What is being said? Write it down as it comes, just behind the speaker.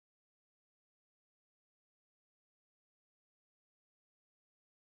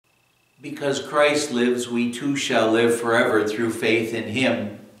Because Christ lives, we too shall live forever through faith in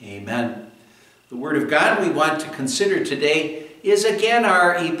him. Amen. The Word of God we want to consider today is again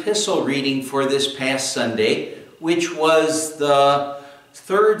our epistle reading for this past Sunday, which was the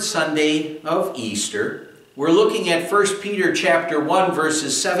third Sunday of Easter. We're looking at 1 Peter chapter 1,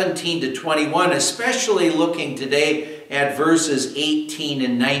 verses 17 to 21, especially looking today at verses 18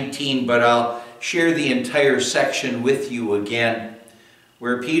 and 19, but I'll share the entire section with you again,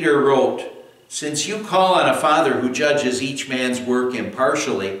 where Peter wrote, "Since you call on a Father who judges each man's work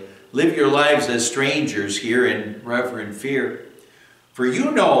impartially, live your lives as strangers here in reverent fear. For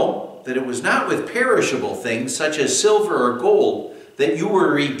you know that it was not with perishable things such as silver or gold that you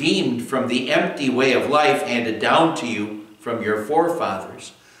were redeemed from the empty way of life handed down to you from your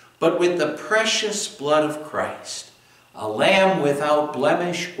forefathers, but with the precious blood of Christ, a lamb without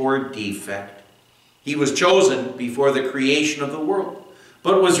blemish or defect. He was chosen before the creation of the world,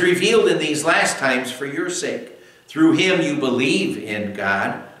 but was revealed in these last times for your sake. Through him you believe in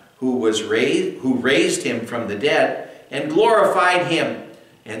God, who raised him from the dead and glorified him,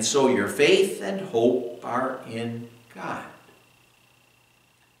 and so your faith and hope are in God."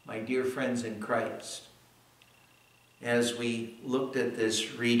 My dear friends in Christ, as we looked at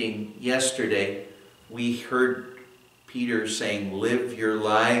this reading yesterday, we heard Peter saying, live your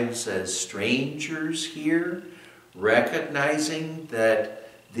lives as strangers here, recognizing that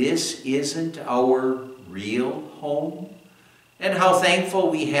this isn't our real home. And how thankful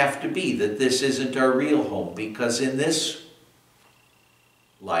we have to be that this isn't our real home, because in this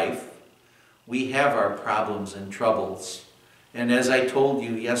life, we have our problems and troubles. And as I told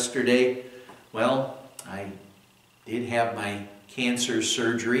you yesterday, well, I did have my cancer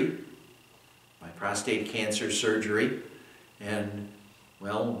surgery, my prostate cancer surgery, and,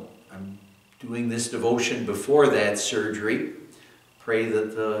 well, I'm doing this devotion before that surgery. Pray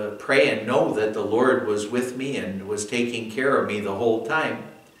and know that the Lord was with me and was taking care of me the whole time.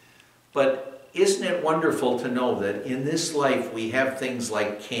 But isn't it wonderful to know that in this life we have things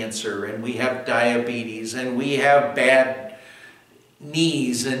like cancer, and we have diabetes, and we have bad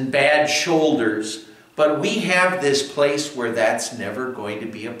knees and bad shoulders, but we have this place where that's never going to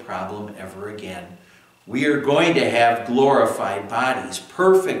be a problem ever again. We are going to have glorified bodies,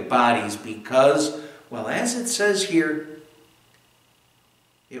 perfect bodies, because, well, as it says here,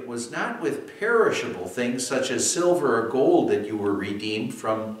 it was not with perishable things such as silver or gold that you were redeemed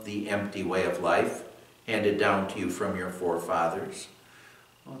from the empty way of life handed down to you from your forefathers.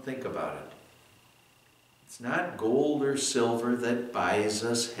 Well, think about it. It's not gold or silver that buys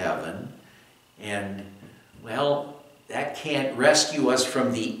us heaven. And, well, that can't rescue us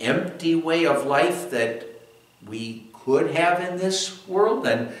from the empty way of life that we could have in this world.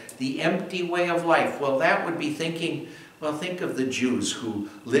 And the empty way of life, well, that would be thinking, well, think of the Jews who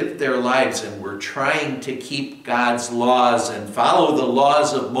lived their lives and were trying to keep God's laws and follow the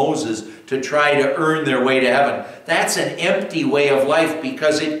laws of Moses to try to earn their way to heaven. That's an empty way of life,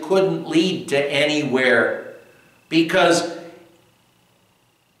 because it couldn't lead to anywhere. Because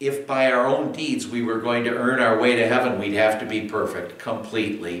if by our own deeds we were going to earn our way to heaven, we'd have to be perfect,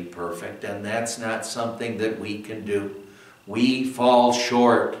 completely perfect. And that's not something that we can do. We fall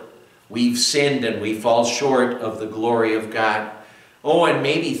short. We've sinned and we fall short of the glory of God. Oh, and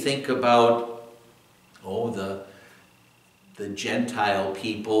maybe think about, the Gentile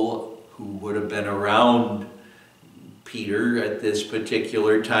people who would have been around Peter at this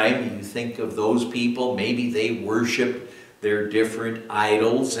particular time. You think of those people, maybe they worship their different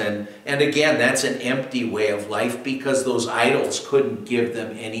idols. And again, that's an empty way of life, because those idols couldn't give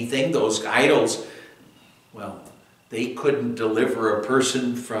them anything. Those idols, well, they couldn't deliver a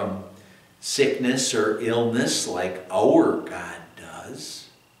person from sickness or illness like our God does.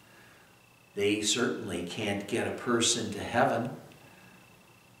 They certainly can't get a person to heaven.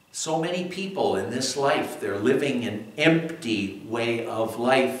 So many people in this life, they're living an empty way of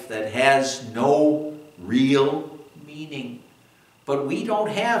life that has no real meaning. But we don't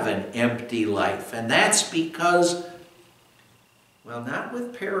have an empty life, and that's because, well, not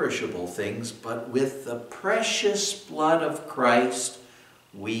with perishable things, but with the precious blood of Christ,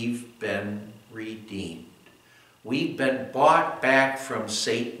 we've been redeemed. We've been bought back from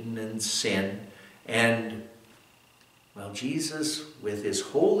Satan and sin. And, well, Jesus, with his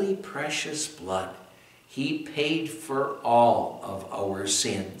holy, precious blood, he paid for all of our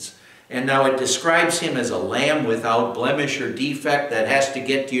sins. And now it describes him as a lamb without blemish or defect. That has to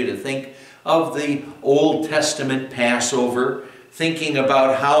get you to think of the Old Testament Passover, thinking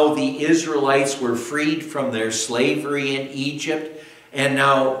about how the Israelites were freed from their slavery in Egypt. And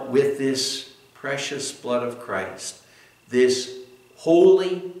now with this precious blood of Christ, this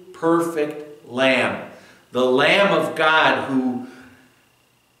holy, perfect Lamb. The Lamb of God who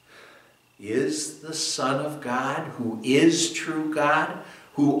is the Son of God, who is true God,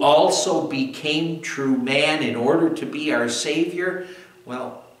 who also became true man in order to be our Savior.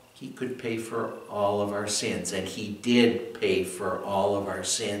 Well, he could pay for all of our sins, and he did pay for all of our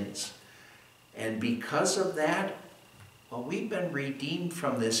sins. And because of that, well, we've been redeemed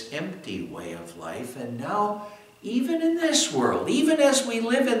from this empty way of life, and now, even in this world, even as we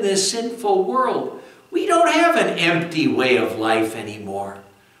live in this sinful world, we don't have an empty way of life anymore.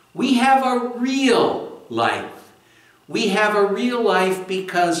 We have a real life. We have a real life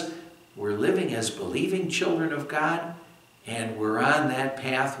because we're living as believing children of God, and we're on that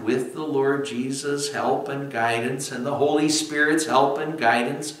path with the Lord Jesus' help and guidance, and the Holy Spirit's help and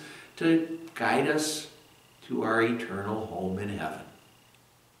guidance to guide us to our eternal home in heaven.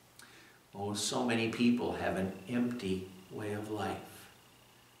 Oh, so many people have an empty way of life.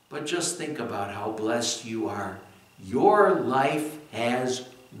 But just think about how blessed you are. Your life has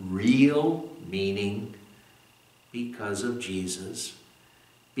real meaning because of Jesus,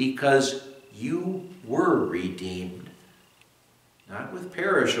 because you were redeemed, not with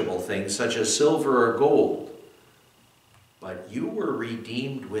perishable things such as silver or gold, but you were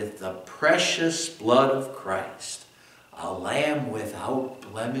redeemed with the precious blood of Christ, a lamb without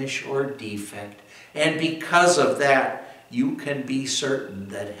blemish or defect. And because of that, you can be certain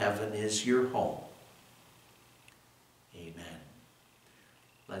that heaven is your home. Amen.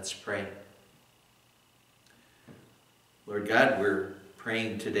 Let's pray. Lord God, we're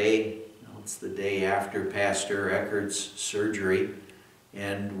praying today. It's the day after Pastor Eckert's surgery.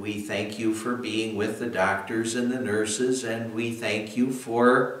 And we thank you for being with the doctors and the nurses, and we thank you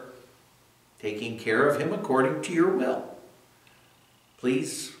for taking care of him according to your will.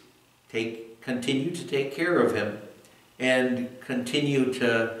 Please continue to take care of him and continue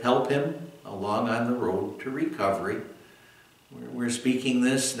to help him along on the road to recovery. We're speaking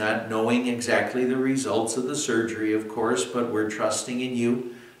this not knowing exactly the results of the surgery, of course, but we're trusting in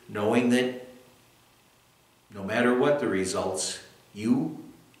you, knowing that no matter what the results, you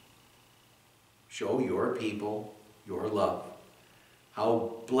show your people your love.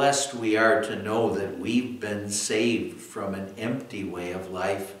 How blessed we are to know that we've been saved from an empty way of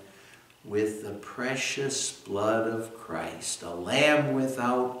life with the precious blood of Christ, a lamb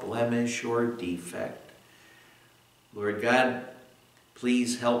without blemish or defect. Lord God,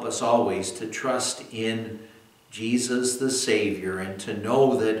 please help us always to trust in Jesus the Savior and to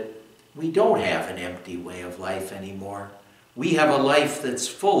know that we don't have an empty way of life anymore. We have a life that's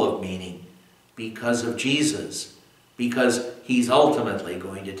full of meaning because of Jesus, because he's ultimately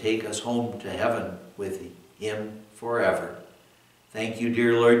going to take us home to heaven with him forever. Thank you,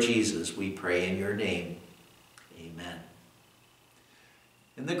 dear Lord Jesus. We pray in your name. Amen.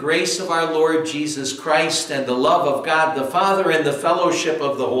 And the grace of our Lord Jesus Christ and the love of God the Father and the fellowship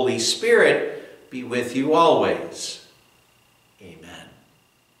of the Holy Spirit be with you always. Amen.